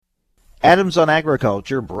Adams on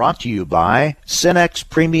Agriculture brought to you by Cenex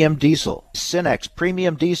Premium Diesel. Cenex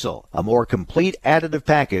Premium Diesel, a more complete additive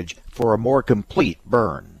package for a more complete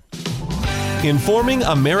burn. Informing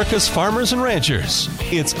America's farmers and ranchers,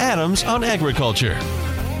 it's Adams on Agriculture.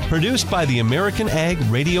 Produced by the American Ag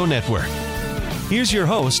Radio Network. Here's your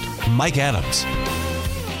host, Mike Adams.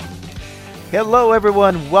 Hello,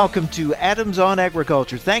 everyone. Welcome to Adams on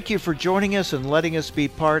Agriculture. Thank you for joining us and letting us be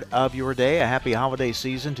part of your day. A happy holiday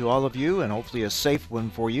season to all of you, and hopefully a safe one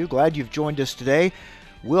for you. Glad you've joined us today.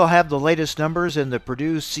 We'll have the latest numbers in the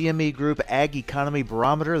Purdue CME Group Ag Economy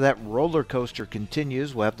Barometer. That roller coaster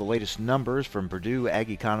continues. We'll have the latest numbers from Purdue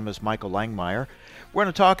Ag economist Michael Langemeier. We're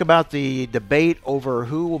going to talk about the debate over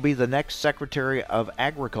who will be the next Secretary of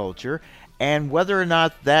Agriculture and whether or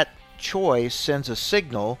not that choice sends a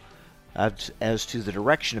signal as to the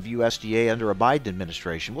direction of USDA under a Biden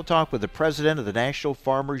administration. We'll talk with the president of the National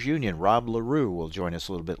Farmers Union, Rob Larew, will join us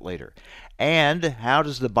a little bit later. And how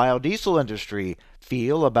does the biodiesel industry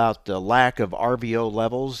feel about the lack of RVO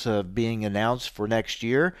levels being announced for next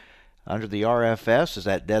year under the RFS as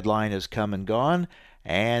that deadline has come and gone?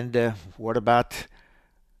 And what about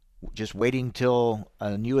just waiting till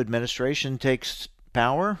a new administration takes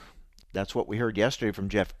power? That's what we heard yesterday from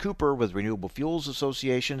Jeff Cooper with Renewable Fuels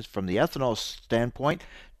Association. From the ethanol standpoint,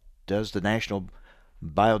 does the National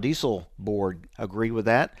Biodiesel Board agree with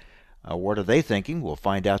that? What are they thinking? We'll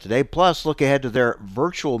find out today. Plus, look ahead to their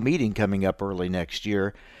virtual meeting coming up early next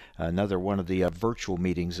year. Another one of the virtual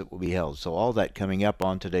meetings that will be held. So all that coming up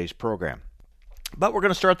on today's program. But we're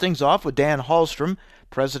going to start things off with Dan Hallstrom,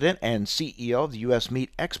 President and CEO of the U.S. Meat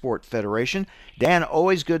Export Federation. Dan,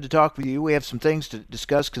 always good to talk with you. We have some things to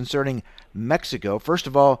discuss concerning Mexico. First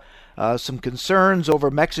of all, some concerns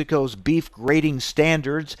over Mexico's beef grading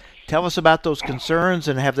standards. Tell us about those concerns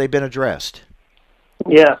and have they been addressed?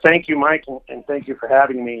 Yeah, thank you, Mike, and thank you for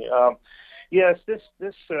having me. Yes, this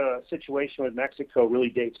situation with Mexico really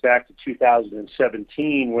dates back to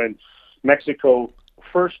 2017 when Mexico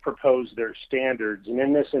first proposed their standards. And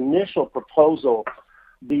in this initial proposal,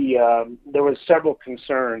 there was several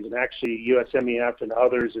concerns, and actually USMEF and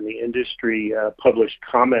others in the industry published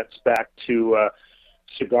comments back to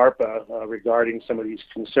SIGARPA regarding some of these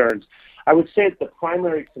concerns. I would say that the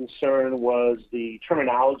primary concern was the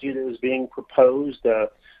terminology that was being proposed.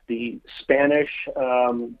 The Spanish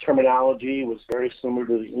terminology was very similar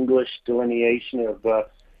to the English delineation of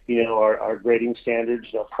our grading standards,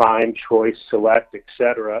 prime, choice, select,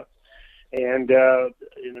 etc. And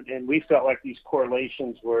we felt like these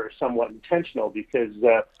correlations were somewhat intentional because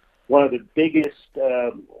one of the biggest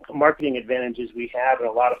marketing advantages we have in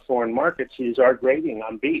a lot of foreign markets is our grading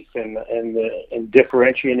on beef and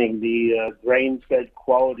differentiating the grain-fed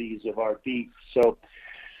qualities of our beef. So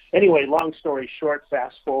anyway, long story short,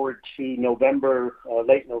 fast forward to November,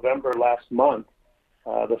 late November last month.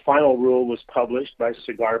 The final rule was published by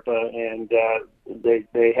SIGARPA, and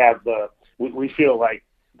they have we feel like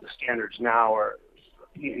the standards now are,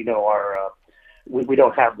 we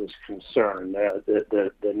don't have this concern.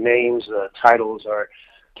 The names, the titles are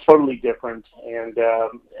totally different, and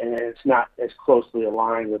it's not as closely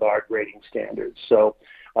aligned with our grading standards. So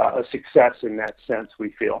a success in that sense, we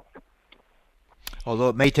feel. Although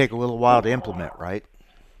it may take a little while to implement, right?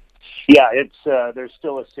 Yeah, there's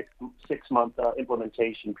still a six-month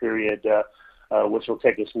implementation period, which will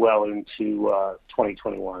take us well into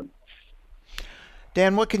 2021.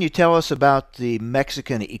 Dan, what can you tell us about the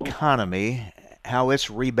Mexican economy, how it's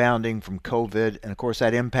rebounding from COVID, and of course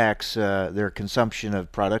that impacts their consumption of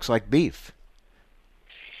products like beef?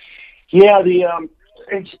 Yeah,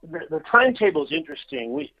 the timetable is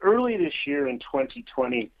interesting. Early this year in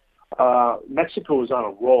 2020, Mexico was on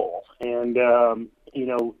a roll, and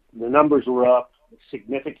the numbers were up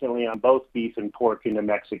significantly on both beef and pork into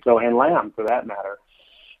Mexico, and lamb for that matter.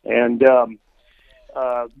 And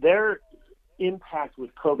their impact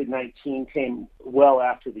with COVID-19 came well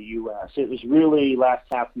after the U.S. It was really last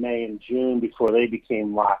half May and June before they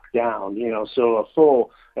became locked down, so a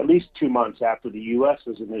full at least 2 months after the U.S.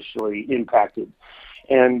 was initially impacted.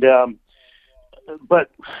 And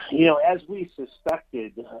but, as we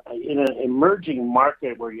suspected, in an emerging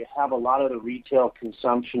market where you have a lot of the retail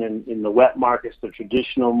consumption in the wet markets, the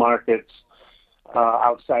traditional markets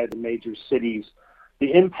outside the major cities,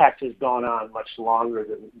 the impact has gone on much longer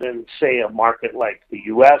than, say, a market like the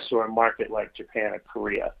U.S. or a market like Japan or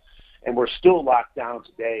Korea. And we're still locked down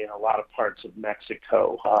today in a lot of parts of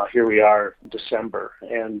Mexico. Here we are in December.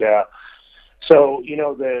 And so,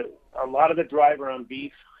 a lot of the driver on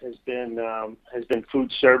beef has been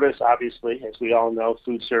food service. Obviously, as we all know,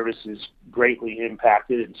 food service is greatly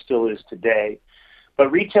impacted and still is today.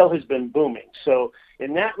 But retail has been booming. So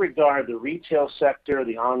in that regard, the retail sector,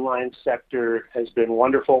 the online sector has been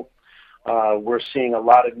wonderful. We're seeing a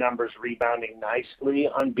lot of numbers rebounding nicely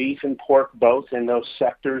on beef and pork, both in those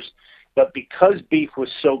sectors. But because beef was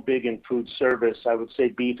so big in food service, I would say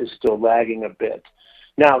beef is still lagging a bit.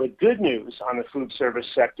 Now, the good news on the food service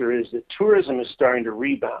sector is that tourism is starting to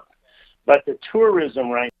rebound. But the tourism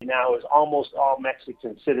right now is almost all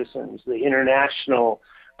Mexican citizens. The international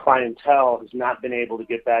clientele has not been able to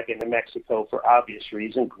get back into Mexico for obvious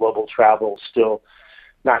reasons. Global travel is still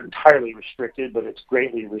not entirely restricted, but it's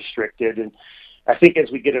greatly restricted. And I think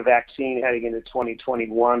as we get a vaccine heading into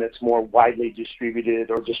 2021, it's more widely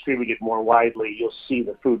distributed or distributed more widely, you'll see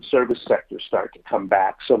the food service sector start to come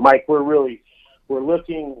back. So, Mike, we're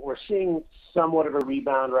seeing somewhat of a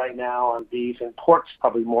rebound right now on beef, and pork's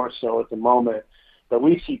probably more so at the moment. But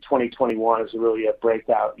we see 2021 as really a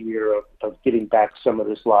breakout year of getting back some of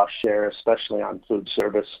this lost share, especially on food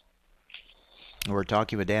service. We're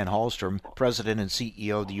talking with Dan Hallstrom, President and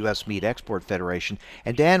CEO of the U.S. Meat Export Federation.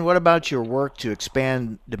 And Dan, what about your work to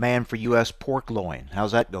expand demand for U.S. pork loin?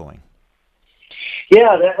 How's that going?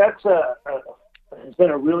 Yeah, it's been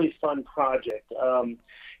a really fun project. On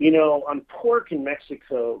pork in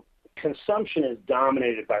Mexico, consumption is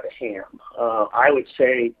dominated by the ham. I would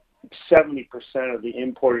say 70% of the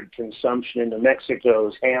imported consumption into Mexico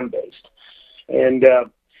is ham-based.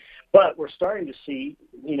 But we're starting to see,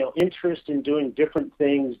 interest in doing different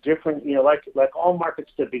things, like all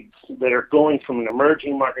markets that are going from an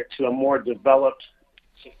emerging market to a more developed,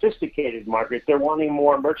 sophisticated market. They're wanting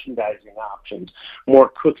more merchandising options, more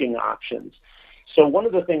cooking options. So one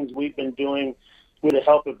of the things we've been doing with the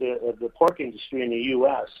help of the pork industry in the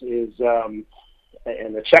U.S. is, and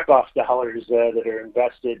the checkoff dollars that are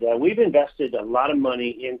invested, we've invested a lot of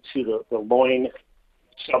money into the loin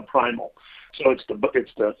subprimal. So it's the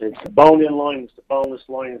bone-in loin, it's the boneless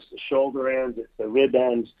loin, it's the shoulder ends, it's the rib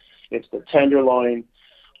ends, it's the tenderloin,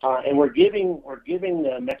 and we're giving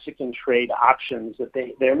the Mexican trade options that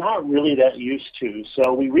they're not really that used to.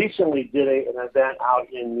 So we recently did an event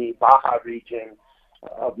out in the Baja region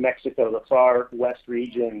of Mexico, the far west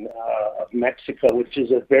region of Mexico, which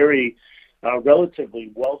is a very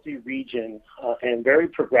relatively wealthy region and very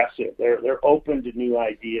progressive. They're open to new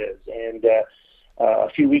ideas. And a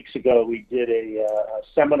few weeks ago, we did a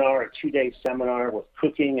seminar, a 2-day seminar with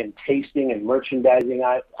cooking and tasting and merchandising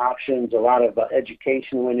options. A lot of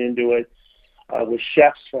education went into it with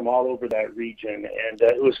chefs from all over that region, and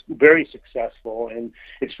it was very successful. And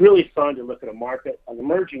it's really fun to look at an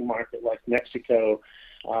emerging market like Mexico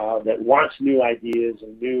that wants new ideas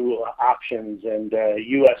and new options, and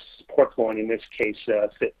U.S. pork loin in this case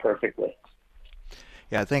fit perfectly.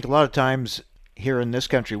 Yeah, I think a lot of times here in this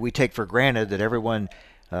country, we take for granted that everyone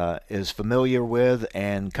is familiar with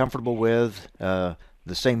and comfortable with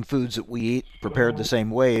the same foods that we eat, prepared the same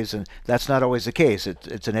ways, and that's not always the case.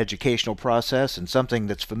 It's an educational process, and something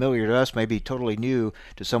that's familiar to us may be totally new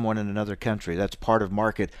to someone in another country. That's part of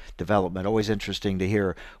market development. Always interesting to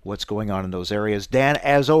hear what's going on in those areas. Dan,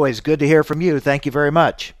 as always, good to hear from you. Thank you very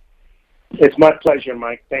much. It's my pleasure,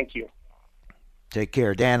 Mike. Thank you. Take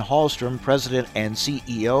care. Dan Hallstrom, President and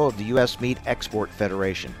CEO of the U.S. Meat Export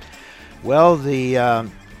Federation. Well, the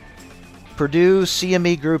Purdue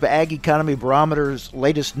CME Group Ag Economy Barometer's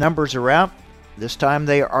latest numbers are out. This time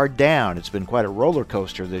they are down. It's been quite a roller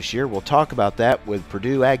coaster this year. We'll talk about that with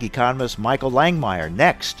Purdue Ag economist Michael Langemeier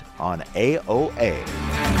next on AOA.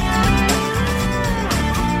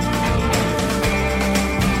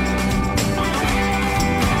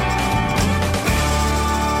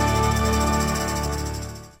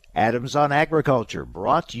 Adams on Agriculture,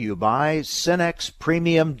 brought to you by Cenex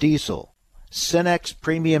Premium Diesel. Cenex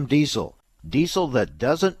Premium Diesel, diesel that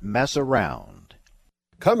doesn't mess around.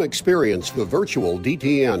 Come experience the virtual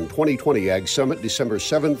DTN 2020 Ag Summit December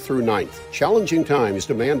 7th through 9th. Challenging times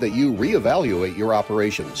demand that you reevaluate your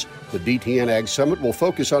operations. The DTN Ag Summit will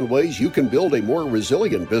focus on ways you can build a more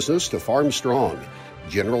resilient business to farm strong.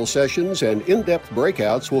 General sessions and in-depth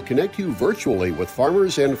breakouts will connect you virtually with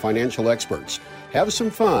farmers and financial experts. Have some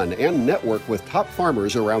fun and network with top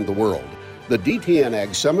farmers around the world. The DTN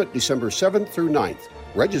Ag Summit, December 7th through 9th.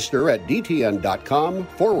 Register at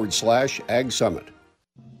dtn.com/Ag Summit.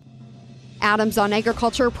 Adams on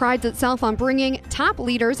Agriculture prides itself on bringing top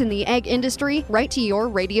leaders in the ag industry right to your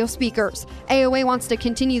radio speakers. AOA wants to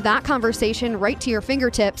continue that conversation right to your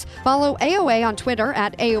fingertips. Follow AOA on Twitter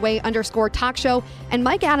at AOA_talkshow and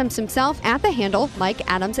Mike Adams himself at the handle Mike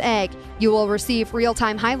Adams Ag. You will receive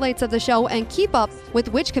real-time highlights of the show and keep up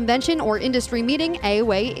with which convention or industry meeting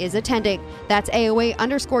AOA is attending. That's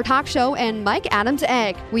AOA_talkshow and Mike Adams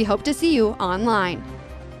Ag. We hope to see you online.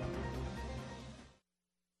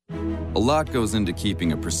 A lot goes into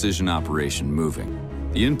keeping a precision operation moving.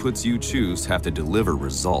 The inputs you choose have to deliver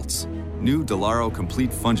results. New Delaro Complete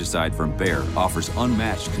Fungicide from Bayer offers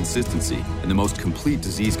unmatched consistency and the most complete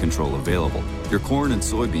disease control available. Your corn and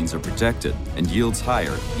soybeans are protected and yields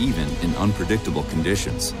higher even in unpredictable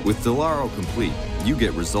conditions. With Delaro Complete, you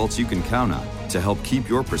get results you can count on to help keep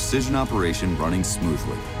your precision operation running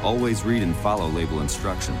smoothly. Always read and follow label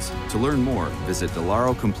instructions. To learn more, visit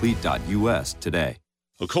delarocomplete.us today.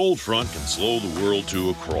 A cold front can slow the world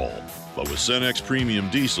to a crawl, but with Cenex Premium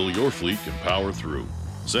Diesel, your fleet can power through.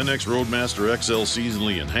 Cenex Roadmaster XL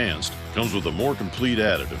Seasonally Enhanced comes with a more complete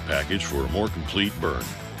additive package for a more complete burn,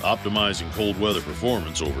 optimizing cold weather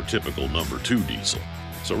performance over typical number 2 diesel.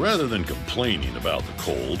 So rather than complaining about the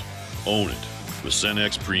cold, own it with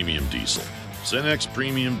Cenex Premium Diesel. Cenex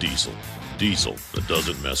Premium Diesel. Diesel that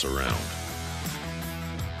doesn't mess around.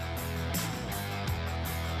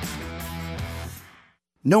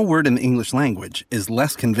 No word in the English language is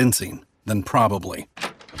less convincing than probably.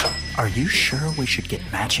 Are you sure we should get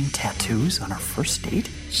matching tattoos on our first date?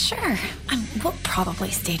 Sure. We'll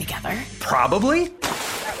probably stay together. Probably?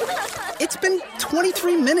 It's been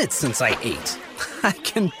 23 minutes since I ate. I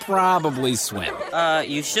can probably swim.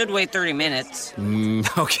 You should wait 30 minutes.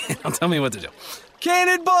 Okay, now tell me what to do.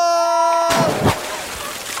 Cannonball!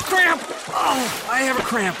 Cramp! Oh, I have a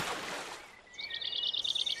cramp.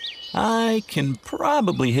 I can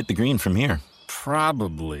probably hit the green from here.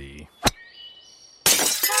 Probably.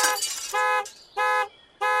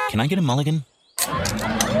 Can I get a mulligan?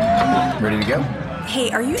 Ready to go? Hey,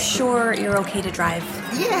 are you sure you're okay to drive?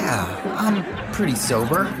 Yeah, I'm pretty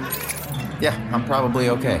sober. Yeah, I'm probably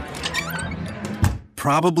okay.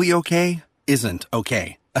 Probably okay isn't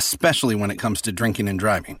okay, especially when it comes to drinking and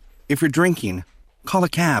driving. If you're drinking, call a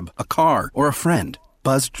cab, a car, or a friend.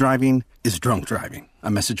 Buzzed driving is drunk driving. A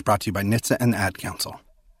message brought to you by NHTSA and the Ad Council.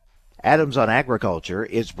 Adams on Agriculture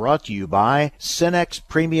is brought to you by Cenex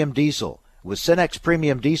Premium Diesel. With Cenex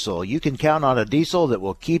Premium Diesel, you can count on a diesel that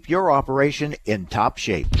will keep your operation in top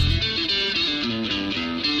shape.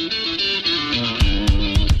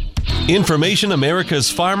 Information America's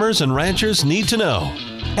farmers and ranchers need to know.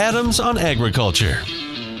 Adams on Agriculture.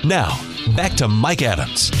 Now, back to Mike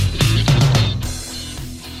Adams.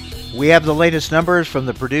 We have the latest numbers from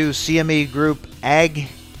the Purdue CME Group Ag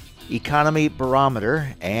Economy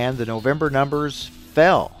Barometer, and the November numbers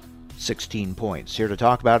fell 16 points. Here to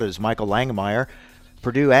talk about it is Michael Langemeier,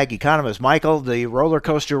 Purdue Ag Economist. Michael, the roller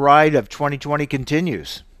coaster ride of 2020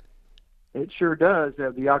 continues. It sure does.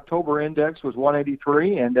 The October index was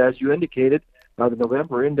 183, and as you indicated, the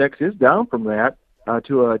November index is down from that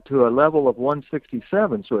to a level of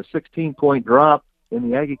 167, so a 16-point drop in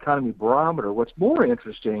the Ag Economy Barometer. What's more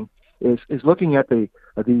interesting is looking at the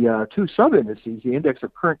two sub-indices, the index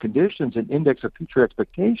of current conditions and index of future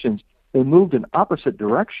expectations. They moved in opposite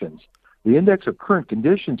directions. The index of current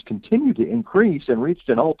conditions continued to increase and reached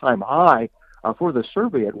an all-time high for the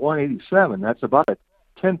survey at 187. That's about a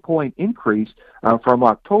 10-point increase from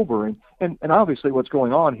October. And obviously what's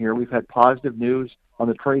going on here, we've had positive news on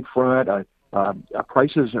the trade front.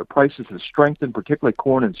 Prices have strengthened, particularly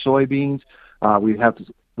corn and soybeans. We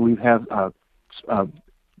have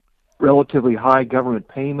relatively high government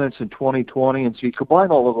payments in 2020, and so you combine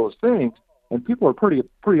all of those things, and people are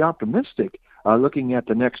pretty optimistic looking at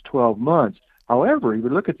the next 12 months. However, if you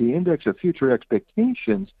look at the index of future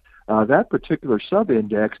expectations, that particular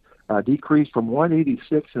sub-index decreased from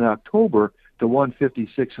 186 in October to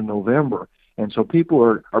 156 in November. And so people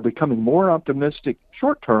are becoming more optimistic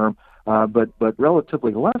short-term, but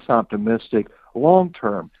relatively less optimistic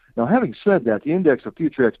long-term. Now, having said that, the index of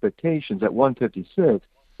future expectations at 156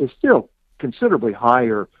 is still considerably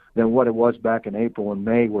higher than what it was back in April and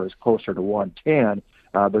May, where it's closer to 110.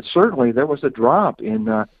 But certainly there was a drop in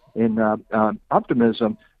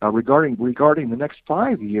optimism regarding the next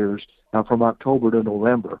 5 years from October to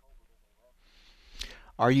November.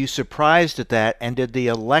 Are you surprised at that, and did the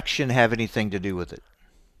election have anything to do with it?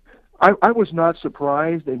 I was not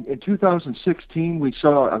surprised. In 2016, we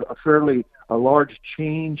saw a large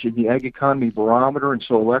change in the Ag Economy Barometer, and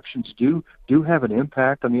so elections do have an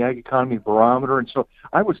impact on the Ag Economy Barometer, and so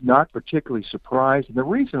I was not particularly surprised. And the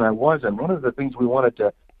reason I wasn't, one of the things we wanted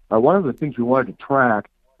to track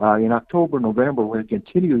in October, November, we're going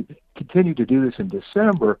to continue to do this in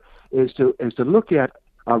December, is to look at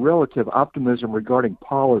relative optimism regarding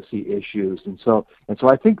policy issues, and so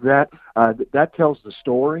I think that tells the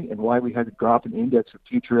story and why we had to drop an index of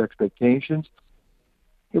future expectations.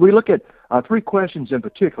 If we look at three questions in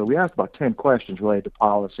particular, we asked about 10 questions related to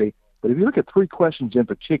policy, but if you look at three questions in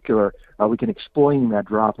particular, we can explain that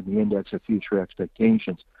drop in the index of future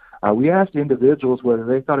expectations. We asked individuals whether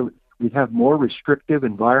they thought we'd have more restrictive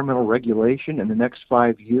environmental regulation in the next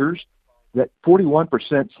 5 years. That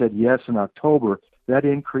 41% said yes in October. That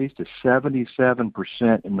increased to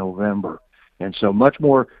 77% in November. And so much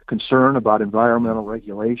more concern about environmental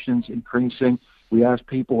regulations increasing. We asked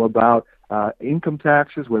people about income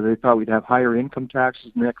taxes, whether they thought we'd have higher income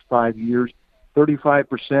taxes in the next 5 years.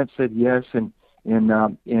 35% said yes in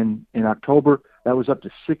October. That was up to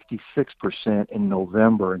 66% in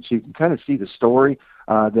November. And so you can kind of see the story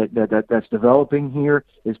that's developing here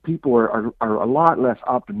is people are a lot less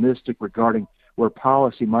optimistic regarding where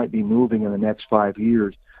policy might be moving in the next 5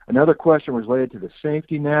 years. Another question was related to the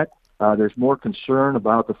safety net. There's more concern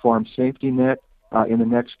about the farm safety net in the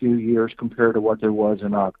next few years compared to what there was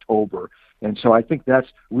in October. And so I think that's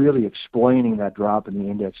really explaining that drop in the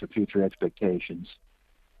index of future expectations.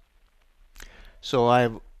 So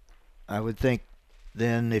I would think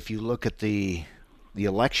then if you look at the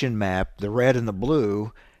election map, the red and the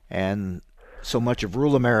blue, and so much of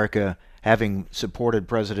rural America having supported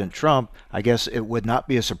President Trump, I guess it would not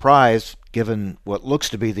be a surprise, given what looks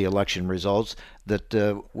to be the election results,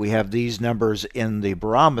 that we have these numbers in the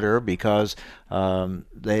barometer, because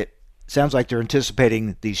it sounds like they're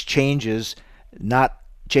anticipating these changes, not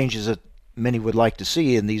changes that many would like to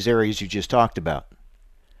see in these areas you just talked about.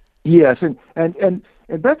 Yes, and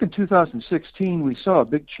back in 2016, we saw a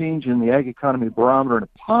big change in the ag economy barometer in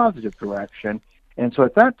a positive direction, and so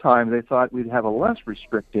at that time they thought we'd have a less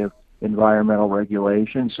restrictive environmental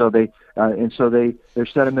regulation, so their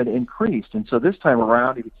sentiment increased. And so this time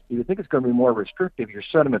around, if you think it's going to be more restrictive, your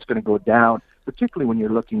sentiment's going to go down, particularly when you're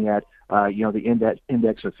looking at the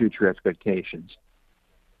index of future expectations.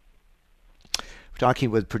 We're talking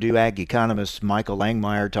with Purdue ag economist Michael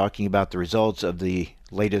Langemeier, talking about the results of the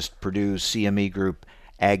latest Purdue CME Group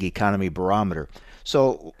Ag Economy Barometer.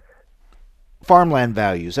 So, farmland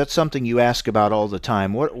values, that's something you ask about all the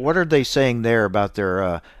time. What are they saying there about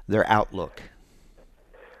their outlook?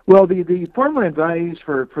 Well, the farmland values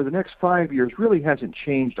for the next 5 years really hasn't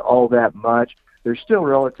changed all that much. They're still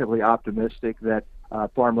relatively optimistic that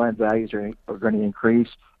farmland values are going to increase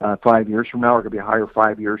 5 years from now, or going to be higher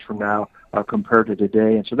 5 years from now compared to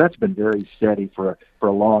today. And so that's been very steady for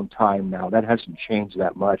a long time now. That hasn't changed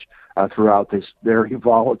that much throughout this very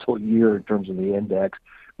volatile year in terms of the index.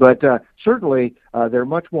 But certainly, they're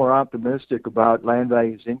much more optimistic about land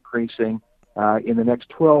values increasing in the next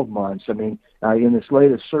 12 months. I mean, in this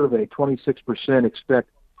latest survey, 26% expect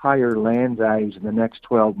higher land values in the next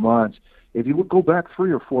 12 months. If you would go back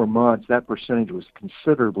 3 or 4 months, that percentage was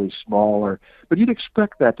considerably smaller. But you'd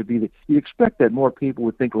expect that you'd expect that more people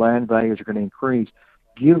would think land values are going to increase,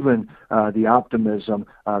 given the optimism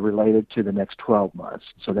related to the next 12 months.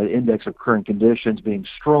 So that index of current conditions being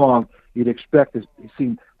strong, you'd expect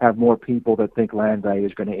to have more people that think land value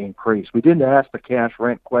is going to increase. We didn't ask the cash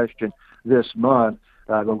rent question this month,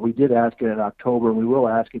 but we did ask it in October, and we will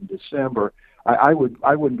ask it in December. I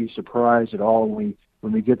wouldn't be surprised at all when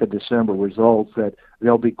we get the December results that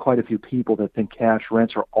there'll be quite a few people that think cash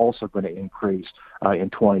rents are also going to increase in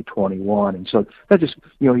 2021. And so that just,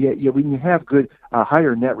 when you have good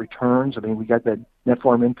higher net returns, I mean, we got that net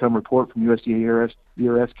farm income report from USDA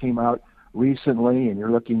ERS came out recently, and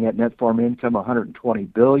you're looking at net farm income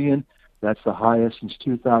 $120 billion. That's the highest since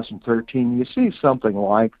 2013. You see something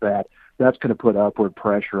like that, that's going to put upward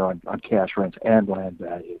pressure on cash rents and land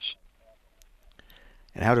values.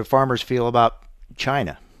 And how do farmers feel about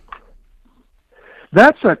China?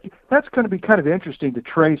 That's going to be kind of interesting to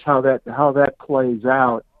trace how that plays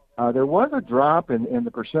out. There was a drop in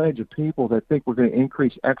the percentage of people that think we're going to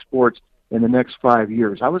increase exports in the next 5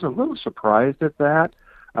 years. I was a little surprised at that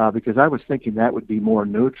because I was thinking that would be more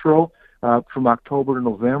neutral from October to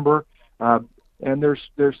November. And there's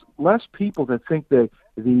less people that think that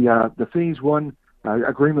the Phase 1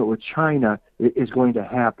 agreement with China is going to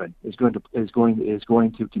happen, is going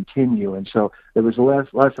to continue, and so there was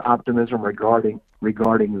less optimism regarding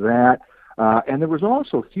that, and there was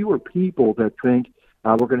also fewer people that think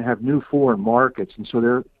we're going to have new foreign markets, and so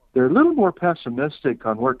they're a little more pessimistic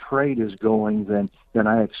on where trade is going than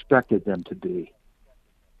I expected them to be.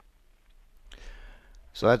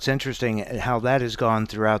 So that's interesting how that has gone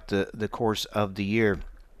throughout the course of the year.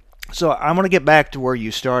 So I want to get back to where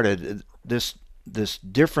you started, this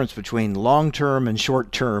difference between long-term and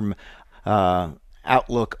short-term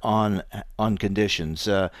outlook on conditions.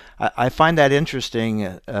 I find that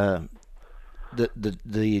interesting,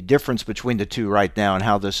 the difference between the two right now and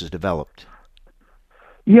how this is developed.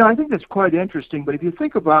 Yeah, I think that's quite interesting. But if you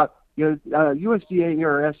think about, USDA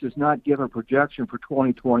ERS does not give a projection for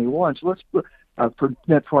 2021. So let's for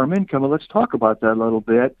net farm income. Let's talk about that a little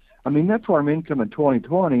bit. I mean, net farm income in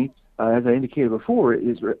 2020 as I indicated before,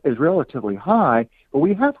 is relatively high. But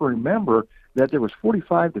we have to remember that there was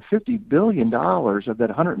 $45 to $50 billion of that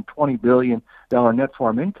 $120 billion net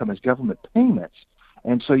farm income as government payments.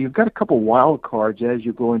 And so you've got a couple wild cards as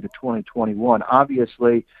you go into 2021.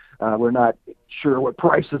 Obviously, we're not sure what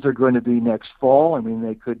prices are going to be next fall. I mean,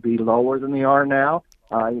 they could be lower than they are now.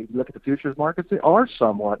 You look at the futures markets, they are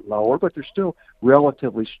somewhat lower, but they're still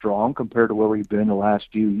relatively strong compared to where we've been the last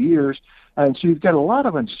few years. And so you've got a lot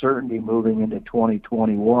of uncertainty moving into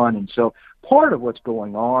 2021. And so part of what's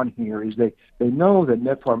going on here is they know that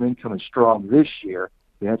net farm income is strong this year.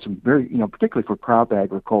 They had some very, particularly for crop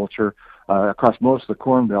agriculture across most of the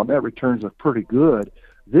Corn Belt, net returns look pretty good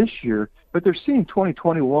this year. But they're seeing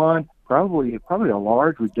 2021 probably a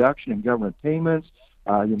large reduction in government payments,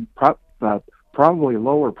 probably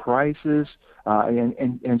lower prices,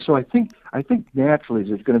 and so I think naturally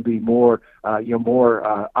there's going to be more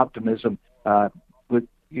optimism with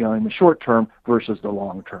in the short term versus the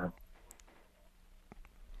long term.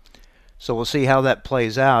 So we'll see how that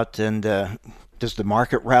plays out, and does the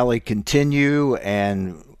market rally continue,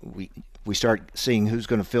 and we start seeing who's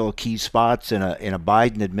going to fill key spots in a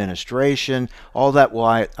Biden administration. All that will,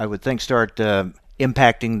 I would think, start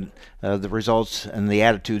impacting the results and the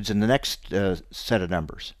attitudes in the next set of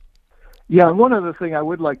numbers. Yeah, and one other thing I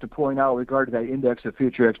would like to point out regarding that index of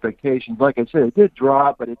future expectations, like I said, it did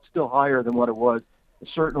drop, but it's still higher than what it was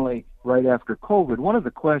certainly right after COVID. One of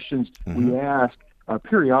the questions we ask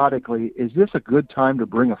periodically, is this a good time to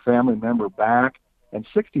bring a family member back? And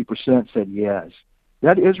 60% said yes.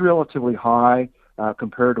 That is relatively high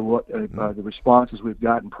compared to what the responses we've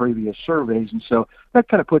got in previous surveys. And so that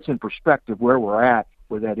kind of puts in perspective where we're at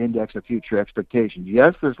with that index of future expectations.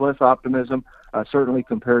 Yes, there's less optimism, certainly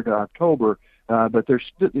compared to October, but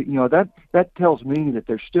there's that tells me that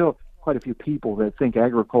there's still quite a few people that think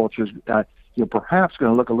agriculture is perhaps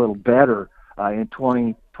going to look a little better in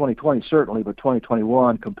 2020 certainly, but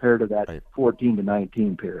 2021 compared to that 14 to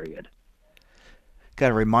 19 period. Kind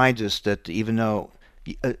of reminds us that even though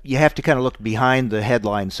you have to kind of look behind the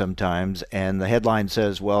headline sometimes, and the headline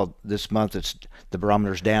says, well, this month the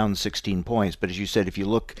barometer's down 16 points. But as you said, if you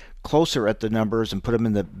look closer at the numbers and put them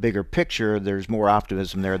in the bigger picture, there's more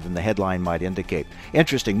optimism there than the headline might indicate.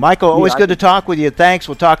 Interesting. Michael, always good to talk with you. Thanks.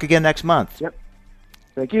 We'll talk again next month. Yep.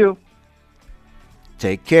 Thank you.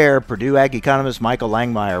 Take care. Purdue Ag economist Michael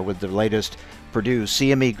Langemeier with the latest Purdue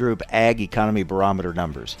CME Group Ag Economy Barometer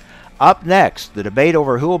numbers. Up next, the debate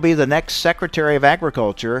over who will be the next Secretary of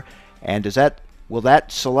Agriculture, and will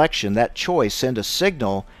that selection, that choice, send a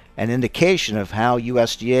signal, an indication of how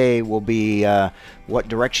USDA will be, what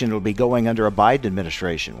direction it will be going under a Biden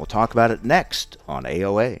administration. We'll talk about it next on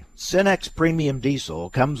AOA. Cenex Premium Diesel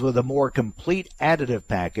comes with a more complete additive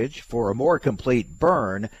package for a more complete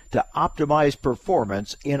burn to optimize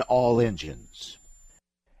performance in all engines.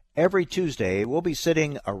 Every Tuesday, we'll be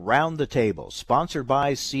sitting around the table, sponsored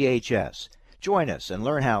by CHS. Join us and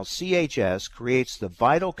learn how CHS creates the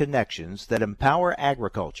vital connections that empower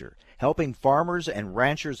agriculture, helping farmers and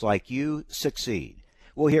ranchers like you succeed.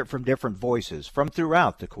 We'll hear from different voices from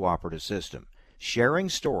throughout the cooperative system, sharing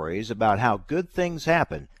stories about how good things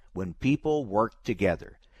happen when people work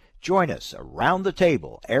together. Join us around the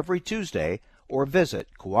table every Tuesday or visit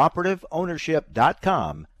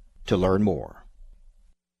cooperativeownership.com to learn more.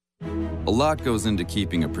 A lot goes into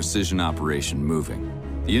keeping a precision operation moving.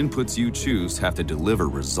 The inputs you choose have to deliver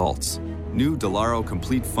results. New Delaro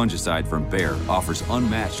Complete Fungicide from Bayer offers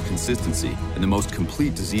unmatched consistency and the most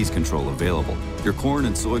complete disease control available. Your corn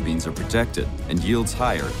and soybeans are protected and yields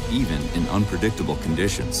higher even in unpredictable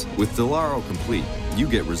conditions. With Delaro Complete, you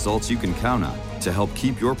get results you can count on to help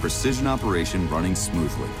keep your precision operation running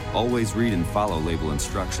smoothly. Always read and follow label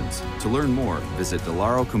instructions. To learn more, visit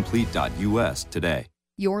delarocomplete.us today.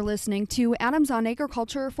 You're listening to Adams on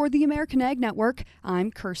Agriculture for the American Ag Network.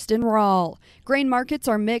 I'm Kirsten Rahl. Grain markets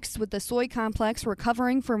are mixed, with the soy complex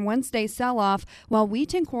recovering from Wednesday's sell-off, while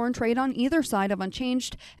wheat and corn trade on either side of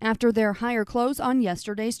unchanged after their higher close on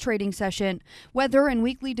yesterday's trading session. Weather and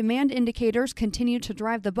weekly demand indicators continue to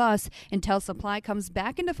drive the bus until supply comes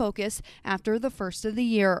back into focus after the first of the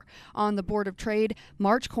year. On the Board of Trade,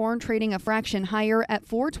 March corn trading a fraction higher at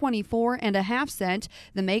 4.24 cents.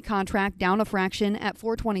 The May contract down a fraction at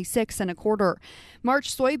 4.26 1/4.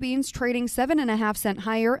 March soybeans trading 7.5 cents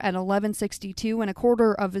higher at 11.62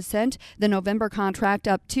 1/4 cent. The November contract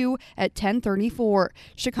up 2 at 10.34.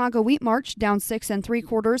 Chicago wheat March down 6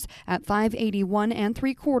 3/4 at 5.81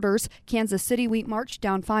 3/4. Kansas City wheat March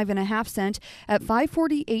down 5.5 cents at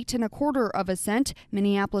 5.48 1/4 cent.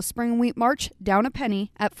 Minneapolis spring wheat March down a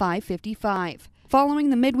penny at 5.55. Following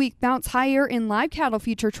the midweek bounce higher in live cattle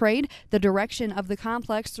future trade, the direction of the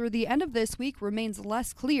complex through the end of this week remains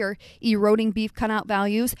less clear. Eroding beef cutout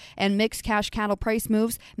values and mixed cash cattle price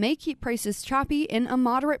moves may keep prices choppy in a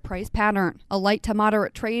moderate price pattern. A light to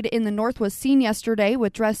moderate trade in the north was seen yesterday,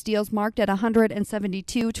 with dress deals marked at $172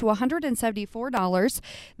 to $174.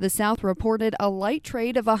 The south reported a light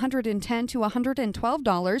trade of $110 to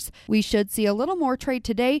 $112. We should see a little more trade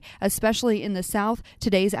today, especially in the south.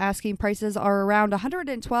 Today's asking prices are around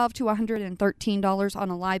 $112 to $113 on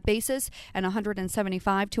a live basis and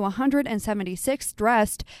 $175 to $176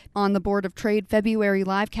 dressed. On the Board of Trade, February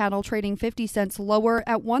live cattle trading 50 cents lower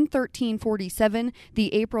at $113.47.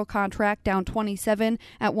 The April contract down 27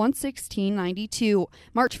 at $116.92.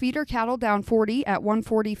 March feeder cattle down 40 at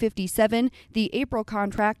 $140.57. The April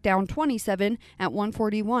contract down 27 at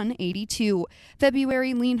 $141.82.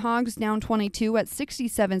 February lean hogs down 22 at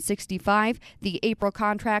 $67.65. The April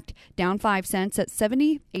contract down 5 cents at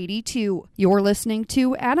 $70.82. You're listening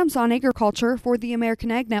to Adams on Agriculture for the American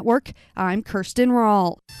Ag Network. I'm Kirsten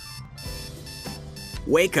Rahl.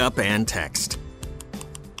 Wake up and text.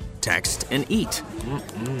 Text and eat.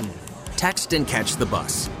 Text and catch the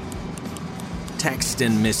bus. Text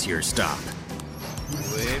and miss your stop.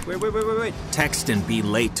 Wait. Text and be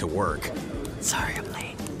late to work. Sorry, I'm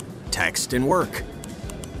late. Text and work.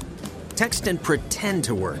 Text and pretend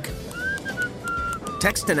to work.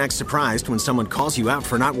 Text and act surprised when someone calls you out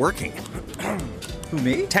for not working. Who,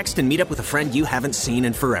 me? Text and meet up with a friend you haven't seen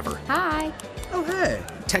in forever. Hi. Oh, hey.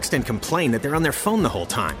 Text and complain that they're on their phone the whole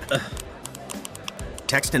time.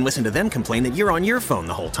 Text and listen to them complain that you're on your phone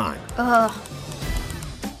the whole time.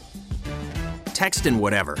 Text and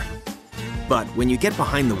whatever. But when you get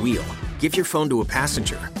behind the wheel, give your phone to a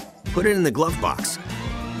passenger. Put it in the glove box.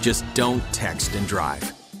 Just don't text and drive.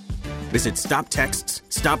 Visit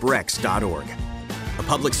StopTextsStopWrecks.org. A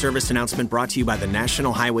public service announcement brought to you by the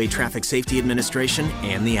National Highway Traffic Safety Administration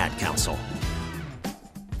and the Ad Council.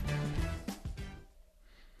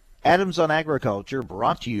 Adams on Agriculture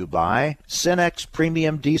brought to you by Cenex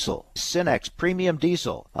Premium Diesel. Cenex Premium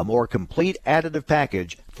Diesel, a more complete additive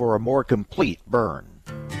package for a more complete burn.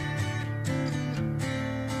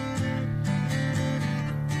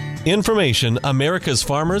 Information America's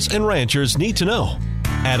farmers and ranchers need to know.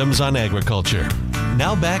 Adams on Agriculture.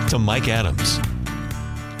 Now back to Mike Adams.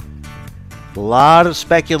 A lot of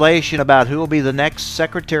speculation about who will be the next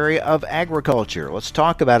Secretary of Agriculture. Let's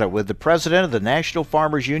talk about it with the President of the National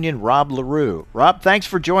Farmers Union, Rob Larew. Rob, thanks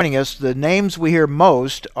for joining us. The names we hear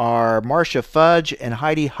most are Marcia Fudge and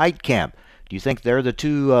Heidi Heitkamp. Do you think they're the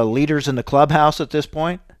two leaders in the clubhouse at this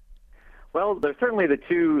point? Well, they're certainly the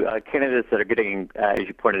two candidates that are getting, as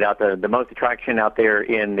you pointed out, the most attraction out there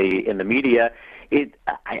in the media.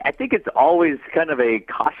 I think it's always kind of a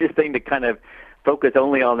cautious thing to kind of focus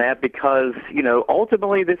only on that because,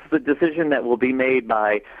 ultimately this is a decision that will be made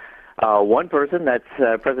by one person, that's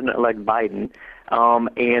President-elect Biden,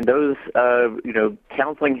 and those,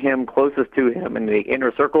 counseling him closest to him in the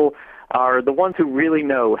inner circle are the ones who really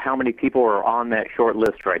know how many people are on that short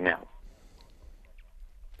list right now.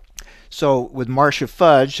 So with Marcia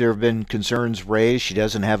Fudge, there have been concerns raised. She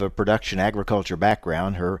doesn't have a production agriculture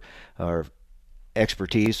background. Her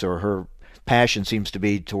expertise or her passion seems to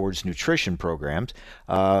be towards nutrition programs.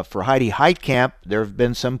 For Heidi Heitkamp, there have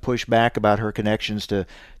been some pushback about her connections to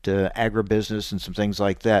agribusiness and some things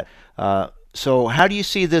like that. So how do you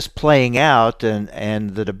see this playing out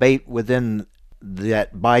and the debate within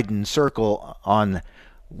that Biden circle on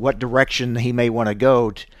what direction he may want to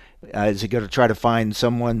go? Is he going to try to find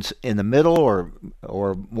someone in the middle or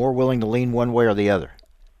more willing to lean one way or the other?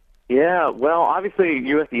 Yeah, well, obviously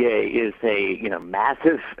USDA is a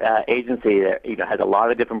massive agency that has a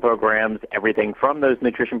lot of different programs, everything from those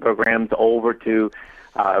nutrition programs over to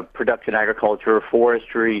production agriculture,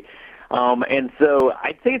 forestry, and so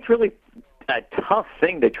I'd say it's really a tough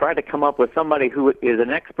thing to try to come up with somebody who is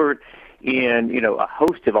an expert in a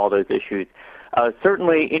host of all those issues.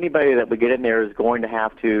 Certainly, anybody that we get in there is going to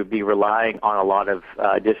have to be relying on a lot of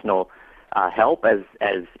additional help, as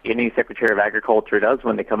any Secretary of Agriculture does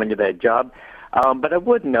when they come into that job. But I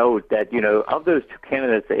would note that, of those two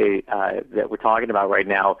candidates that we're talking about right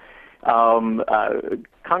now,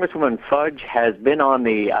 Congresswoman Fudge has been on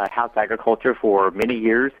the House Agriculture for many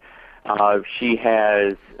years. She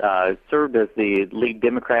has served as the lead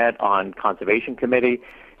Democrat on Conservation Committee.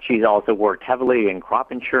 She's also worked heavily in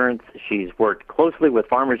crop insurance. She's worked closely with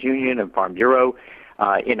Farmers Union and Farm Bureau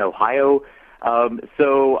in Ohio.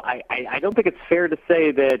 So I don't think it's fair to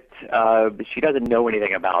say that she doesn't know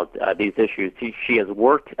anything about these issues. She has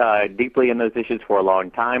worked deeply in those issues for a long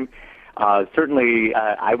time. Certainly,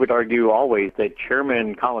 I would argue always that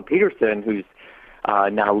Chairman Colin Peterson, who's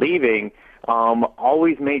now leaving,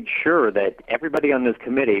 always made sure that everybody on this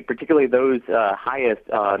committee, particularly those highest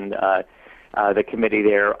on the committee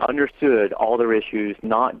there, understood all their issues,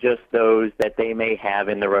 not just those that they may have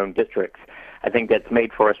in their own districts. I think that's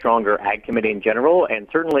made for a stronger Ag Committee in general, and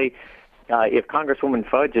certainly if Congresswoman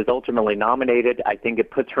Fudge is ultimately nominated, I think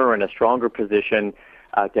it puts her in a stronger position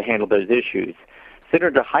to handle those issues.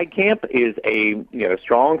 Senator Heitkamp is a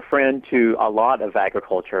strong friend to a lot of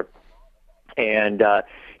agriculture, and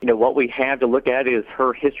what we have to look at is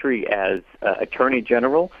her history as Attorney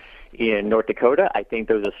General in North Dakota. I think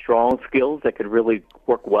those are strong skills that could really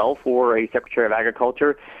work well for a Secretary of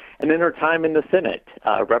Agriculture, and then her time in the Senate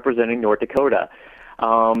representing North Dakota.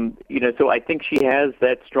 So I think she has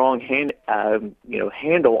that strong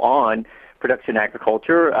handle on production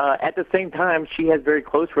agriculture. At the same time, she has very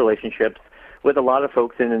close relationships with a lot of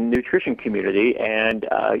folks in the nutrition community, and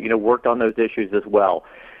worked on those issues as well.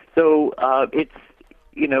 So it's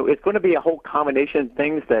going to be a whole combination of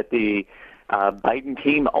things that the Biden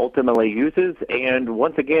team ultimately uses. And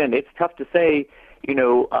once again, it's tough to say,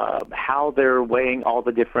 how they're weighing all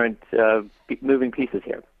the different moving pieces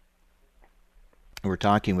here. We're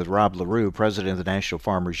talking with Rob Larew, president of the National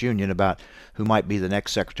Farmers Union, about who might be the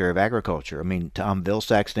next Secretary of Agriculture. I mean, Tom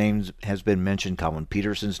Vilsack's name has been mentioned. Colin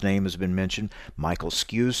Peterson's name has been mentioned. Michael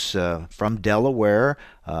Skuse from Delaware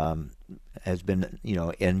has been,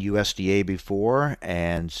 in USDA before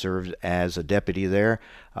and served as a deputy there.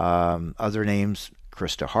 Other names,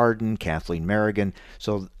 Krista Harden, Kathleen Merrigan.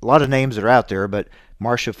 So a lot of names are out there, but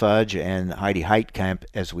Marcia Fudge and Heidi Heitkamp,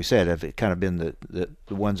 as we said, have kind of been the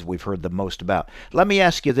ones we've heard the most about. Let me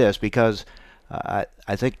ask you this, because I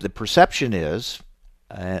think the perception is,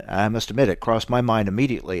 I must admit it crossed my mind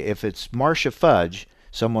immediately, if it's Marcia Fudge,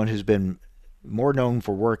 someone who's been more known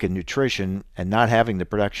for work in nutrition and not having the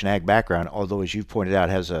production ag background, although as you've pointed out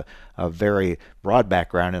has a very broad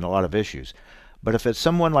background in a lot of issues. But if it's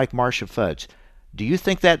someone like Marcia Fudge, do you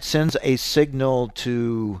think that sends a signal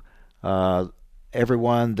to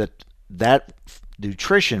everyone that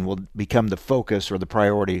nutrition will become the focus or the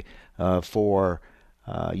priority for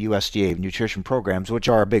USDA nutrition programs, which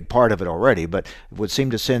are a big part of it already, but it would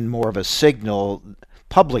seem to send more of a signal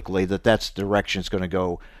publicly that that's the direction it's going to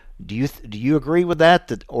go. Do you agree with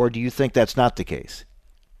that, or do you think that's not the case?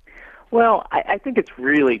 Well, I think it's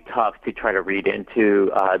really tough to try to read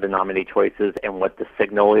into the nominee choices and what the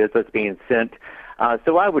signal is that's being sent.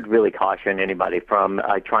 So I would really caution anybody from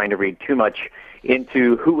trying to read too much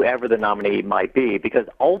into whoever the nominee might be, because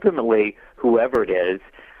ultimately, whoever it is,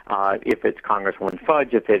 if it's Congresswoman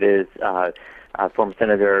Fudge, if it is former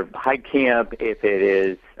Senator Heitkamp, if it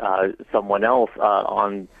is someone else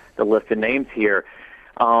on the list of names here,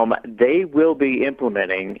 they will be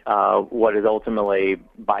implementing what is ultimately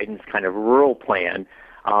Biden's kind of rural plan,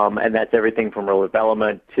 and that's everything from rural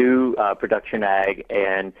development to production ag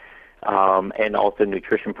and also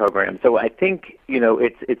nutrition programs. So I think,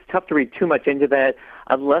 it's tough to read too much into that,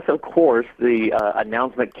 unless, of course, the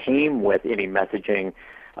announcement came with any messaging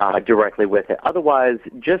directly with it. Otherwise,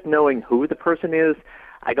 just knowing who the person is,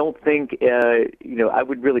 I don't think, I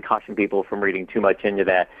would really caution people from reading too much into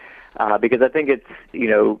that, because I think it's,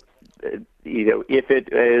 if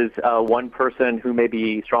it is one person who may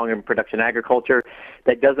be strong in production agriculture,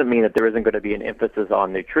 that doesn't mean that there isn't going to be an emphasis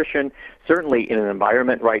on nutrition. Certainly in an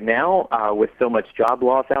environment right now with so much job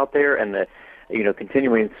loss out there and the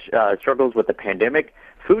continuing struggles with the pandemic,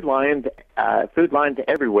 food lines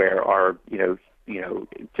everywhere are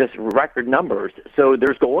just record numbers. So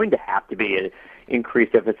there's going to have to be an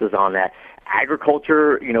increased emphasis on that.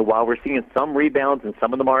 Agriculture, while we're seeing some rebounds in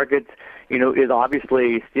some of the markets, is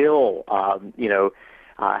obviously still,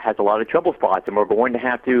 has a lot of trouble spots, and we're going to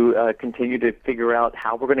have to continue to figure out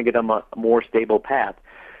how we're going to get them a more stable path.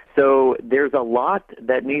 So there's a lot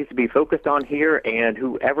that needs to be focused on here, and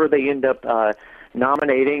whoever they end up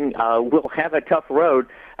nominating will have a tough road,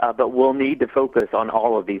 but we'll need to focus on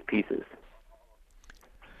all of these pieces.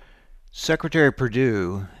 Secretary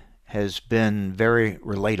Purdue has been very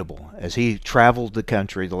relatable. As he traveled the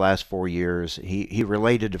country the last 4 years, he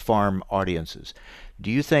related to farm audiences.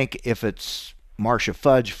 Do you think if it's Marcia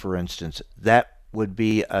Fudge, for instance, that would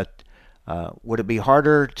be would it be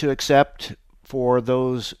harder to accept for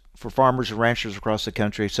farmers and ranchers across the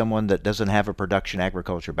country, someone that doesn't have a production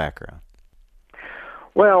agriculture background?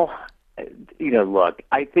 Well, look,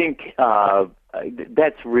 I think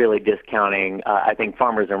that's really discounting, I think,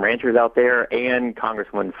 farmers and ranchers out there and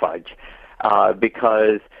Congresswoman Fudge,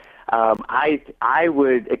 because I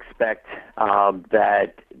would expect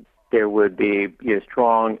that there would be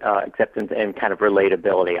strong acceptance and kind of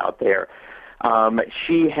relatability out there.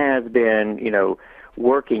 She has been,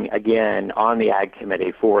 working again on the Ag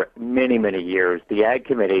Committee for many, many years. The Ag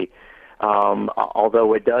Committee,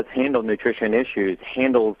 although it does handle nutrition issues,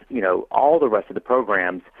 handles, all the rest of the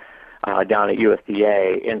programs down at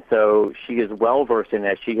USDA. And so she is well versed in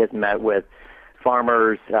that. She has met with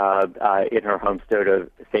farmers in her home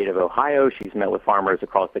state of Ohio. She's met with farmers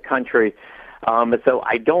across the country. So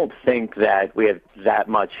I don't think that we have that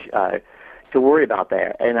much to worry about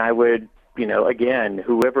there. And I would, again,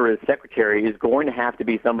 whoever is secretary is going to have to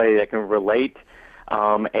be somebody that can relate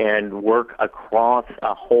and work across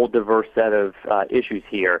a whole diverse set of issues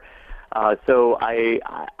here. So I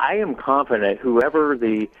am confident whoever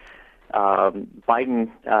the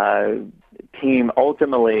Biden team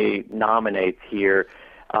ultimately nominates here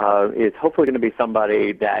is hopefully going to be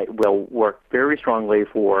somebody that will work very strongly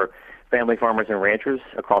for family farmers and ranchers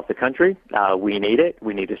across the country. We need it.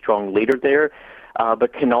 We need a strong leader there,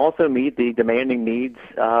 but can also meet the demanding needs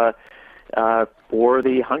for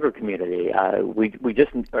the hunger community. We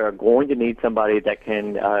just are going to need somebody that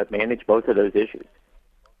can manage both of those issues.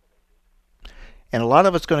 And a lot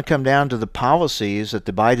of it's going to come down to the policies that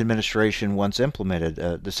the Biden administration once implemented.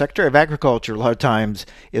 The Secretary of Agriculture a lot of times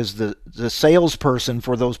is the salesperson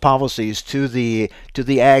for those policies to the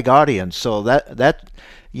ag audience. So that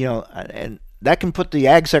and that can put the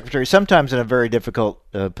ag secretary sometimes in a very difficult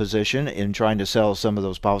position in trying to sell some of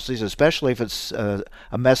those policies, especially if it's a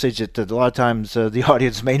message that a lot of times the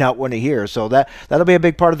audience may not want to hear. So that'll be a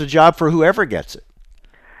big part of the job for whoever gets it.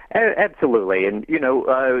 Absolutely, and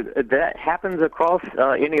that happens across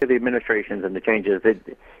any of the administrations and the changes.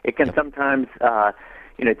 It can sometimes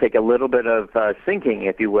take a little bit of syncing,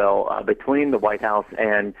 if you will, between the White House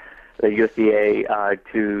and the USDA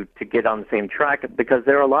to get on the same track, because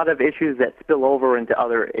there are a lot of issues that spill over into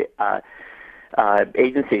other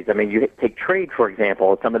agencies. I mean, you take trade, for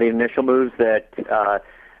example. Some of the initial moves that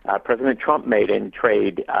President Trump made in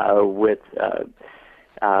trade with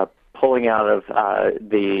pulling out of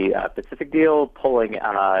the Pacific deal,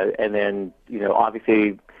 and then,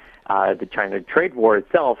 obviously the China trade war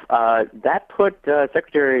itself, that put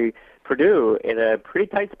Secretary Purdue in a pretty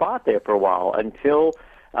tight spot there for a while until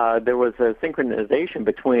there was a synchronization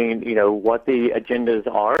between, what the agendas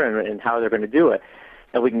are and how they're going to do it.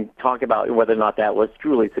 And we can talk about whether or not that was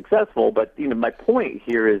truly successful, but, my point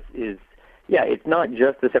here is it's not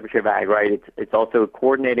just the Secretary of Ag, right? It's also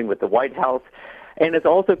coordinating with the White House. And it's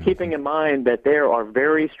also keeping in mind that there are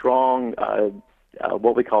very strong,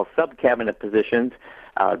 what we call sub-cabinet positions,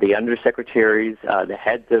 the undersecretaries, the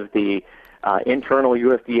heads of the internal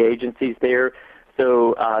USDA agencies there.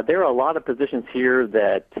 So there are a lot of positions here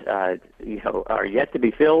that, are yet to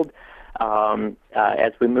be filled.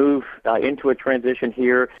 As we move into a transition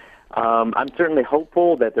here, I'm certainly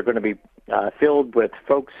hopeful that they're going to be filled with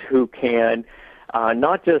folks who can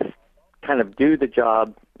not just kind of do the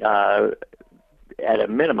job at a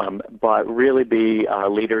minimum, but really be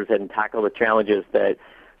leaders and tackle the challenges that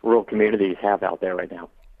rural communities have out there right now.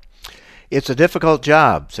 It's a difficult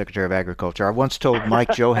job, Secretary of Agriculture. I once told Mike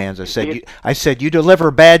Johans, I said, you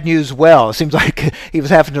deliver bad news well. It seems like he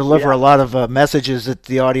was having to deliver a lot of messages that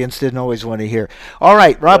the audience didn't always want to hear. All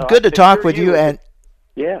right, Rob, good to talk with you. And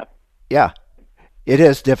yeah, it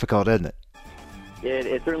is difficult, isn't it?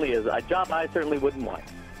 It certainly is. A job I certainly wouldn't want.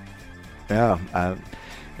 Yeah,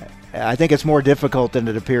 I think it's more difficult than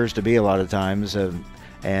it appears to be a lot of times,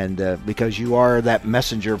 and because you are that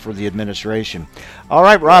messenger for the administration. All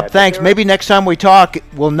right, Rob, thanks. Maybe next time we talk,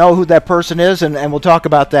 we'll know who that person is, and we'll talk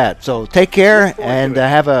about that. So take care, and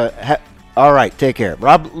all right, take care.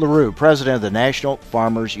 Rob Larew, President of the National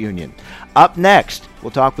Farmers Union. Up next,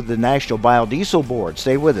 we'll talk with the National Biodiesel Board.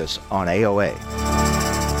 Stay with us on AOA.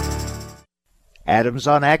 Adams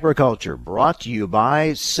on Agriculture, brought to you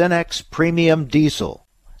by Cenex Premium Diesel.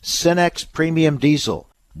 Cenex Premium Diesel,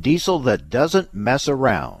 diesel that doesn't mess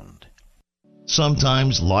around.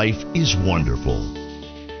 Sometimes life is wonderful,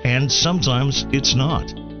 and sometimes it's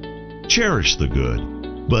not. Cherish the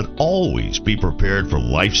good, but always be prepared for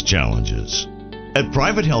life's challenges. At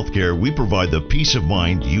Private Healthcare, we provide the peace of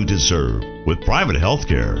mind you deserve. With private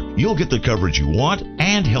healthcare, you'll get the coverage you want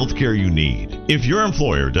and healthcare you need. If your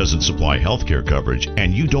employer doesn't supply healthcare coverage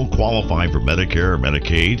and you don't qualify for Medicare or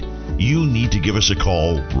Medicaid, you need to give us a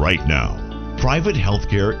call right now. Private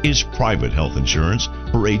healthcare is private health insurance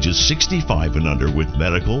for ages 65 and under with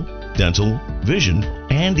medical, dental, vision,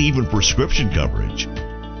 and even prescription coverage.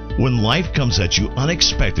 When life comes at you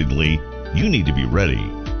unexpectedly, you need to be ready,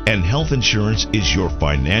 and health insurance is your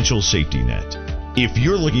financial safety net. If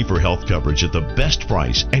you're looking for health coverage at the best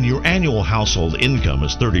price and your annual household income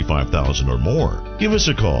is $35,000 or more, give us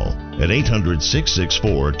a call at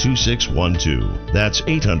 800-664-2612. That's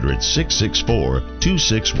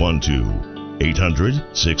 800-664-2612.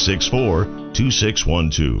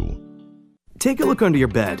 800-664-2612. Take a look under your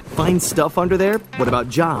bed. Find stuff under there? What about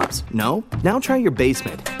jobs? No? Now try your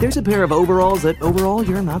basement. There's a pair of overalls that overall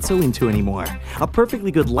you're not so into anymore. A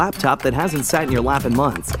perfectly good laptop that hasn't sat in your lap in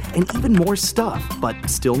months. And even more stuff, but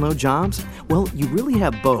still no jobs? Well, you really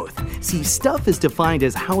have both. See, stuff is defined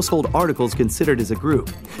as household articles considered as a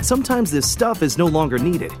group. Sometimes this stuff is no longer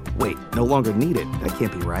needed. Wait, no longer needed? That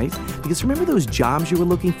can't be right. Because remember those jobs you were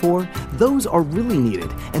looking for? Those are really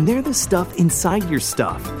needed, and they're the stuff inside your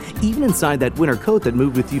stuff. Even inside that winter coat that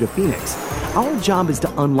moved with you to Phoenix. Our job is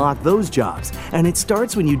to unlock those jobs, and it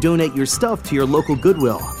starts when you donate your stuff to your local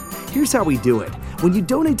Goodwill. Here's how we do it. When you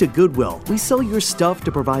donate to Goodwill, we sell your stuff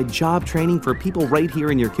to provide job training for people right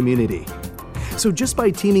here in your community. So just by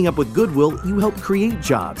teaming up with Goodwill, you help create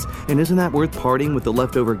jobs. And isn't that worth parting with the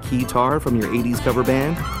leftover keytar from your 80s cover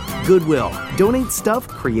band? Goodwill. Donate stuff,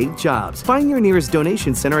 create jobs. Find your nearest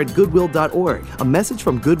donation center at goodwill.org. A message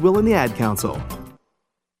from Goodwill and the Ad Council.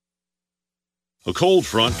 A cold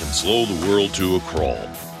front can slow the world to a crawl,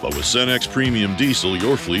 but with Cenex Premium Diesel,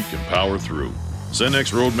 your fleet can power through.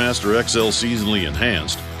 Cenex Roadmaster XL Seasonally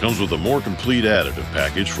Enhanced comes with a more complete additive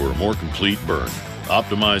package for a more complete burn,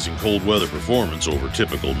 optimizing cold weather performance over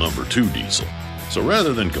typical number 2 diesel. So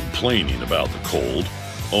rather than complaining about the cold,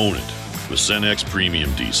 own it with Cenex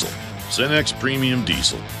Premium Diesel. Cenex Premium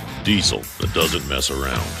Diesel. Diesel that doesn't mess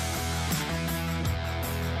around.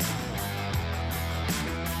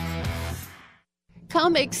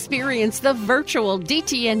 Come experience the virtual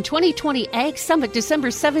DTN 2020 Ag Summit December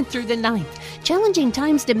 7th through the 9th. Challenging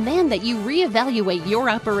times demand that you reevaluate your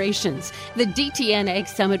operations. The DTN Ag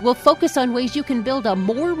Summit will focus on ways you can build a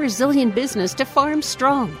more resilient business to farm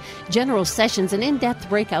strong. General sessions and in-depth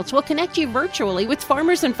breakouts will connect you virtually with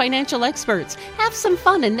farmers and financial experts. Have some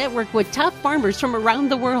fun and network with top farmers from around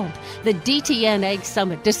the world. The DTN Ag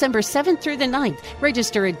Summit December 7th through the 9th.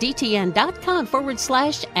 Register at dtn.com/Ag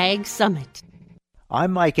Summit.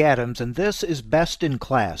 I'm Mike Adams, and this is Best in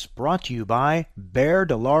Class, brought to you by Bayer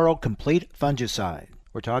DeLauro Complete Fungicide.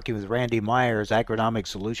 We're talking with Randy Myers, Agronomic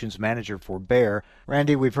Solutions Manager for Bayer.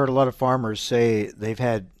 Randy, we've heard a lot of farmers say they've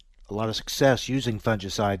had a lot of success using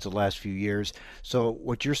fungicides the last few years. So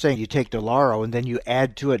what you're saying, you take DeLauro and then you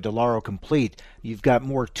add to it DeLauro Complete. You've got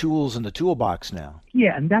more tools in the toolbox now.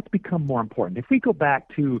 Yeah, and that's become more important. If we go back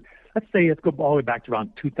to, let's go all the way back to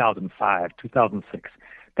around 2005, 2006.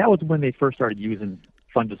 That was when they first started using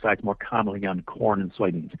fungicides more commonly on corn and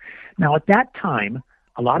soybeans. Now, at that time,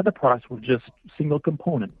 a lot of the products were just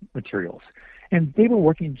single-component materials, and they were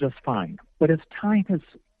working just fine. But as time has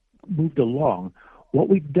moved along, what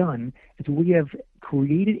we've done is we have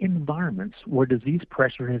created environments where disease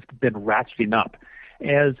pressure has been ratcheting up.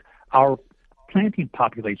 As our planting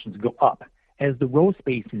populations go up, as the row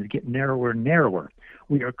spacings get narrower and narrower,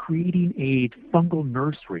 we are creating a fungal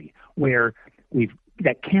nursery where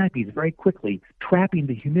that canopy is very quickly trapping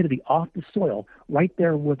the humidity off the soil right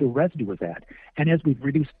there where the residue is at. And as we've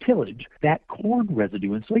reduced tillage, that corn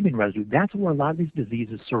residue and soybean residue, that's where a lot of these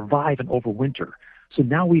diseases survive and overwinter. So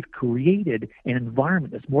now we've created an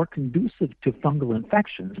environment that's more conducive to fungal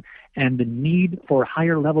infections, and the need for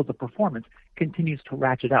higher levels of performance continues to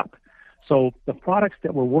ratchet up. So the products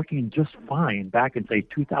that were working just fine back in, say,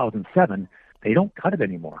 2007, they don't cut it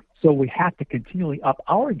anymore. So we have to continually up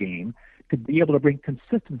our game to be able to bring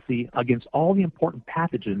consistency against all the important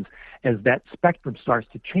pathogens as that spectrum starts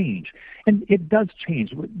to change. And it does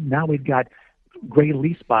change. Now we've got gray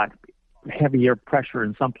leaf spot, heavier pressure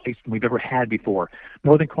in some places than we've ever had before.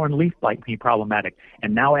 Northern corn leaf blight being problematic.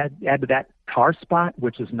 And now add to that tar spot,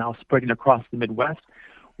 which is now spreading across the Midwest.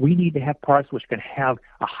 We need to have products which can have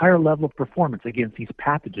a higher level of performance against these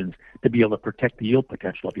pathogens to be able to protect the yield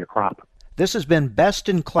potential of your crop. This has been Best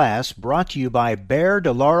in Class, brought to you by Bayer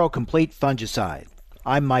DeLauro Complete Fungicide.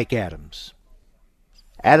 I'm Mike Adams.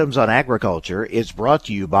 Adams on Agriculture is brought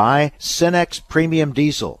to you by Cenex Premium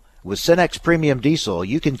Diesel. With Cenex Premium Diesel,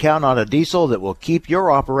 you can count on a diesel that will keep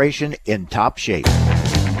your operation in top shape.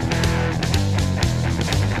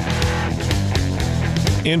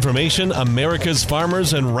 Information America's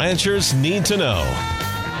farmers and ranchers need to know.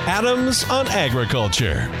 Adams on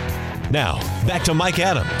Agriculture. Now, back to Mike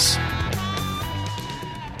Adams.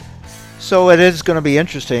 So it is going to be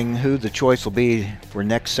interesting who the choice will be for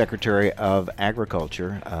next Secretary of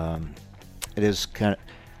Agriculture. It is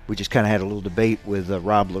we just kind of had a little debate with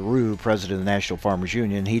Rob Larew, President of the National Farmers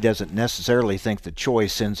Union. He doesn't necessarily think the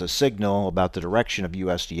choice sends a signal about the direction of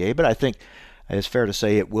USDA, but I think it's fair to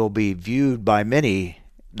say it will be viewed by many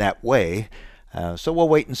that way. So we'll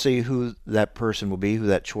wait and see who that person will be, who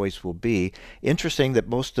that choice will be. Interesting that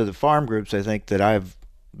most of the farm groups, I think, that I've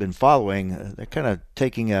been following, they're kind of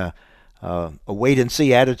taking a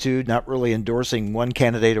wait-and-see attitude, not really endorsing one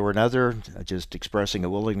candidate or another, just expressing a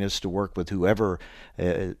willingness to work with whoever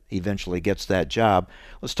eventually gets that job.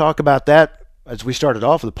 Let's talk about that as we started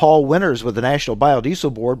off with Paul Winters with the National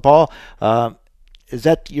Biodiesel Board. Paul, is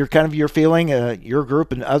that your feeling? Your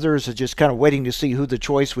group and others are just kind of waiting to see who the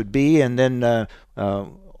choice would be, and then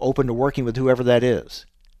open to working with whoever that is?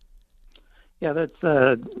 Yeah, that's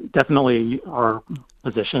definitely our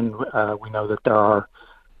position. We know that there are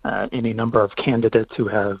any number of candidates who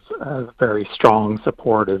have very strong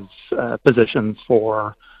supportive positions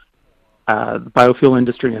for the biofuel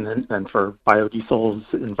industry and for biodiesel's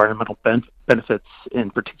environmental benefits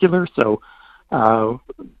in particular. So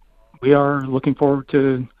we are looking forward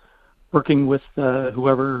to working with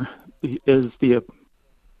whoever is the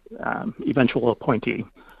eventual appointee.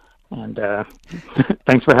 And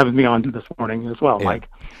thanks for having me on this morning as well, Mike.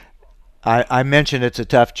 I mentioned it's a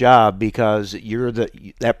tough job because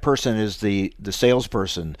that person is the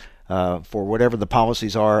salesperson for whatever the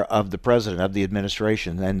policies are of the president, of the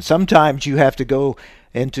administration. And sometimes you have to go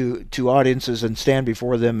into audiences and stand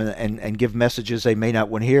before them and give messages they may not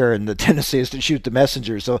want to hear, and the tendency is to shoot the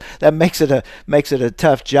messenger. So that makes it a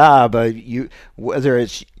tough job. Whether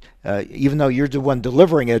it's even though you're the one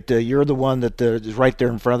delivering it, you're the one that is right there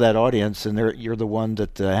in front of that audience, and you're the one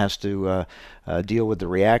that has to deal with the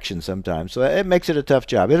reaction sometimes. So it makes it a tough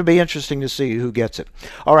job. It'll be interesting to see who gets it.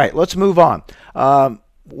 All right, let's move on.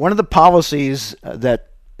 One of the policies that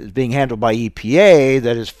is being handled by EPA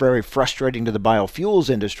that is very frustrating to the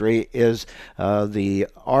biofuels industry is the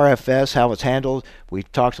RFS, how it's handled. We've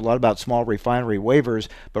talked a lot about small refinery waivers,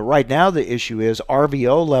 but right now the issue is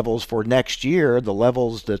RVO levels for next year, the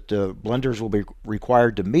levels that blenders will be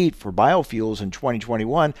required to meet for biofuels in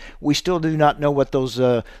 2021. We still do not know what those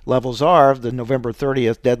levels are. The November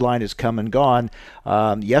 30th deadline is come and gone.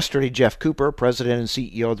 Yesterday, Jeff Cooper, president and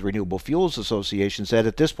CEO of the Renewable Fuels Association, said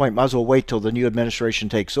at this point, might as well wait till the new administration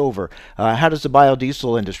takes over. How does the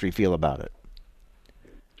biodiesel industry feel about it?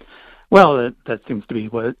 Well, that seems to be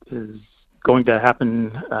what is going to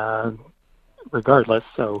happen regardless.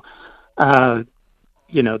 So, the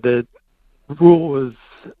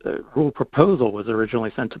rule proposal was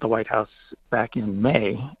originally sent to the White House back in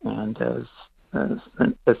May and has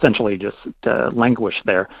essentially just languished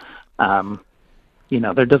there.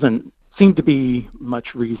 There doesn't seem to be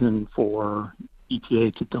much reason for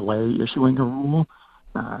EPA to delay issuing a rule.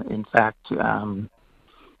 In fact,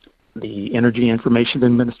 the Energy Information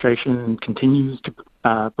Administration continues to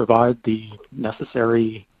provide the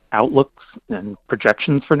necessary outlooks and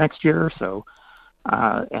projections for next year. So,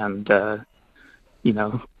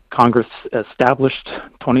 Congress established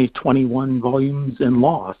 2021 volumes in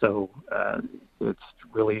law. So it's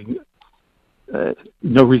really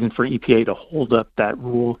no reason for EPA to hold up that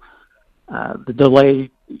rule. The delay,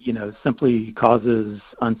 simply causes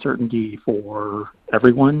uncertainty for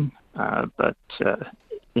everyone, but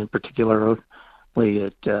in particular,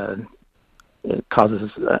 it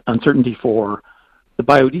causes uncertainty for the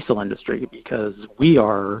biodiesel industry because we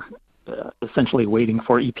are essentially waiting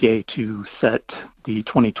for EPA to set the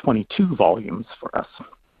 2022 volumes for us.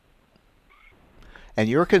 And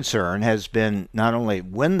your concern has been not only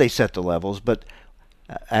when they set the levels, but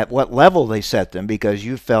at what level they set them, because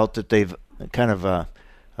you felt that they've kind of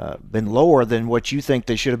been lower than what you think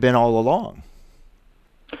they should have been all along.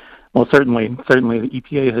 Well, certainly, the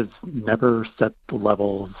EPA has never set the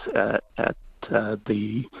levels at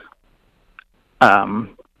the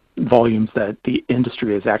volumes that the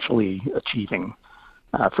industry is actually achieving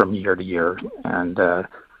from year to year, and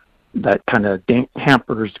that kind of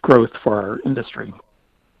hampers growth for our industry.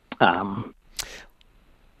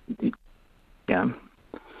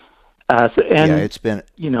 It's been,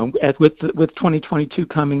 with 2022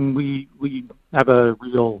 coming, we have a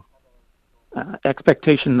real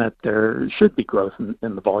expectation that there should be growth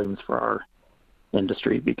in the volumes for our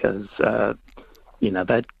industry because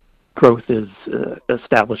that growth is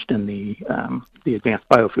established in the advanced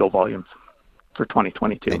biofuel volumes for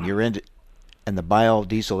 2022. And the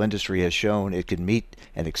biodiesel industry has shown it can meet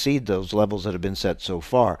and exceed those levels that have been set so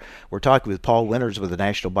far. We're talking with Paul Winters with the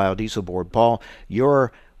National Biodiesel Board. Paul,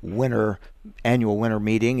 your annual winter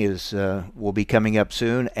meeting will be coming up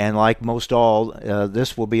soon, and like most all,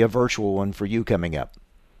 this will be a virtual one for you coming up.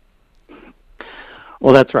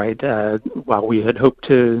 Well, that's right. While we had hoped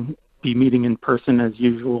to be meeting in person as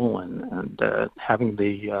usual and having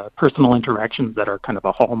the personal interactions that are kind of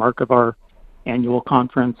a hallmark of our annual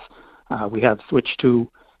conference, We have switched to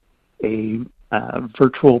a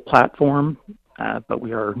virtual platform, but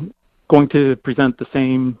we are going to present the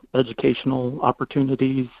same educational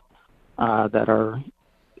opportunities that are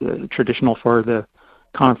traditional for the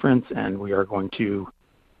conference, and we are going to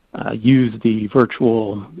use the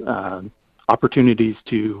virtual opportunities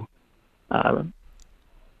to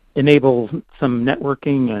enable some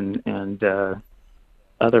networking and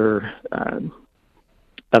other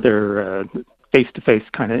face-to-face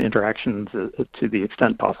kind of interactions to the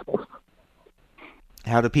extent possible.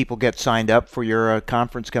 How do people get signed up for your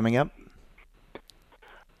conference coming up?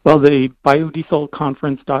 Well, the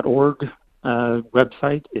biodieselconference.org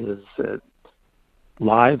website is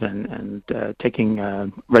live and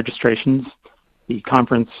taking registrations. The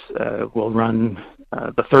conference will run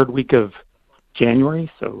the third week of January,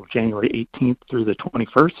 so January 18th through the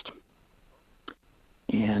 21st.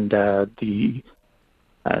 And the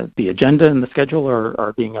agenda and the schedule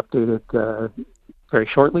are being updated very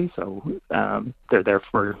shortly, so they're there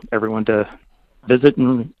for everyone to visit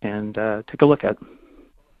and take a look at.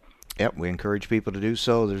 Yep, we encourage people to do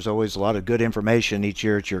so. There's always a lot of good information each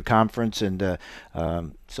year at your conference, and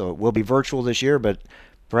so it will be virtual this year, but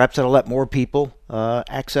perhaps it'll let more people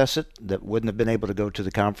access it that wouldn't have been able to go to the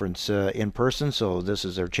conference in person, so this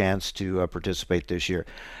is their chance to participate this year.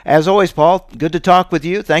 As always, Paul, good to talk with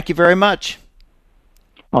you. Thank you very much.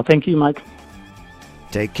 Well, thank you, Mike.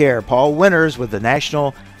 Take care. Paul Winters with the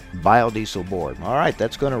National Biodiesel Board. All right,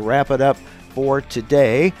 that's going to wrap it up for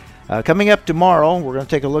today. Coming up tomorrow, we're going to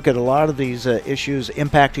take a look at a lot of these issues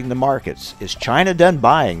impacting the markets. Is China done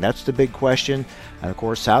buying? That's the big question. And, of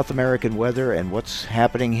course, South American weather and what's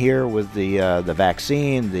happening here with the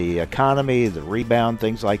vaccine, the economy, the rebound,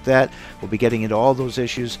 things like that. We'll be getting into all those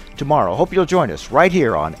issues tomorrow. Hope you'll join us right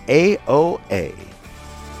here on AOA.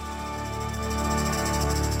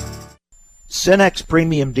 Cenex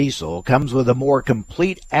Premium Diesel comes with a more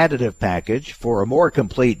complete additive package for a more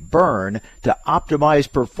complete burn to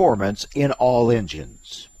optimize performance in all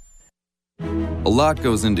engines. A lot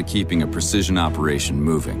goes into keeping a precision operation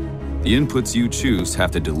moving. The inputs you choose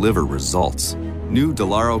have to deliver results. New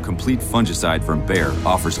Delaro Complete Fungicide from Bayer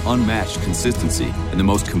offers unmatched consistency and the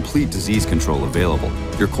most complete disease control available.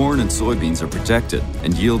 Your corn and soybeans are protected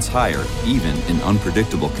and yields higher even in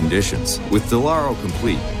unpredictable conditions. With Delaro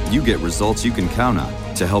Complete, you get results you can count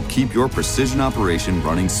on to help keep your precision operation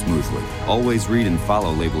running smoothly. Always read and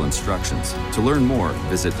follow label instructions. To learn more,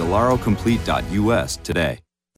 visit delarocomplete.us today.